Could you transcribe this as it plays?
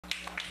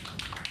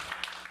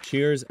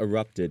Cheers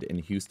erupted in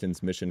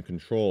Houston's Mission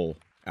Control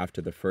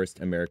after the first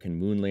American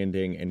moon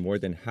landing in more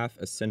than half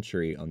a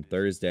century on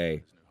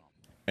Thursday.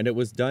 And it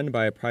was done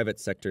by a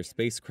private sector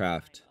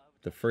spacecraft,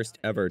 the first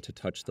ever to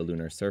touch the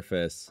lunar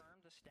surface.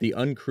 The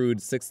uncrewed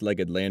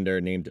six-legged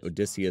lander named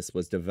Odysseus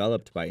was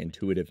developed by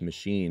Intuitive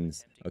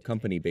Machines, a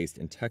company based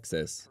in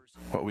Texas.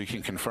 What we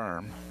can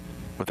confirm,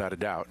 without a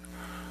doubt,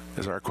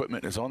 is our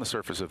equipment is on the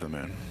surface of the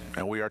moon,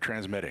 and we are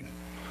transmitting.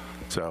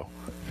 So,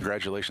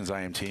 congratulations,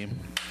 IM team.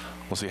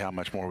 We'll see how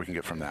much more we can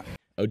get from that.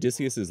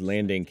 Odysseus's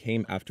landing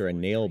came after a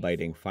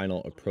nail-biting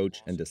final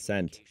approach and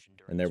descent,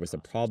 and there was a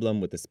problem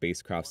with the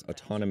spacecraft's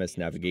autonomous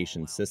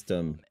navigation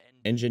system.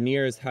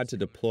 Engineers had to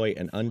deploy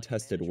an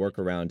untested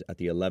workaround at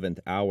the 11th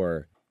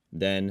hour.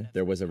 Then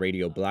there was a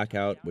radio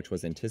blackout, which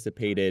was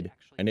anticipated,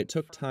 and it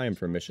took time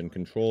for Mission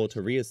Control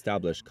to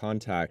reestablish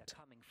contact.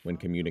 When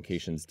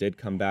communications did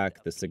come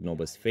back, the signal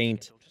was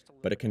faint,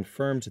 but it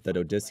confirmed that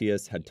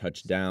Odysseus had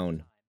touched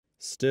down.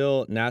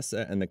 Still,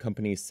 NASA and the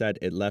company said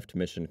it left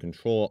Mission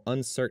Control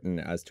uncertain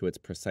as to its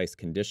precise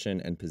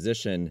condition and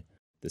position.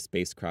 The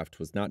spacecraft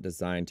was not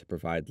designed to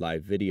provide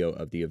live video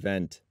of the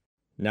event.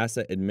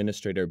 NASA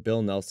Administrator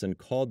Bill Nelson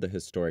called the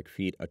historic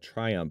feat a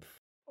triumph.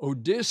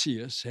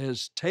 Odysseus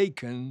has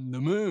taken the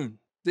moon.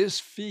 This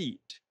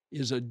feat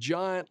is a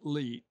giant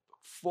leap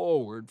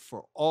forward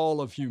for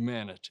all of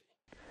humanity.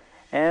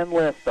 And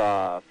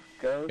liftoff.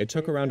 It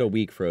took around a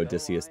week for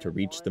Odysseus to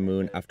reach the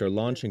moon after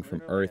launching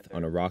from Earth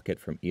on a rocket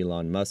from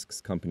Elon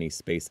Musk's company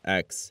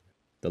SpaceX.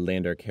 The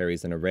lander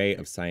carries an array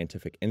of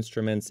scientific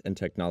instruments and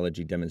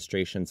technology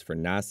demonstrations for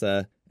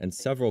NASA and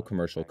several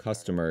commercial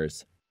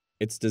customers.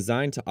 It's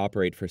designed to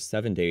operate for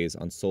 7 days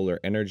on solar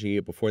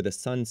energy before the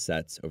sun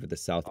sets over the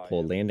South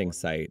Pole landing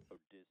site.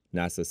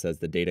 NASA says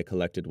the data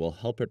collected will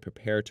help it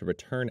prepare to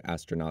return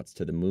astronauts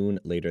to the moon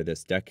later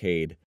this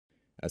decade,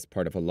 as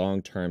part of a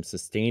long-term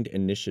sustained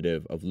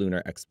initiative of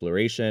lunar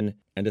exploration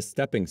and a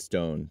stepping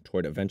stone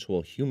toward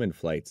eventual human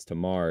flights to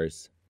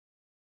Mars.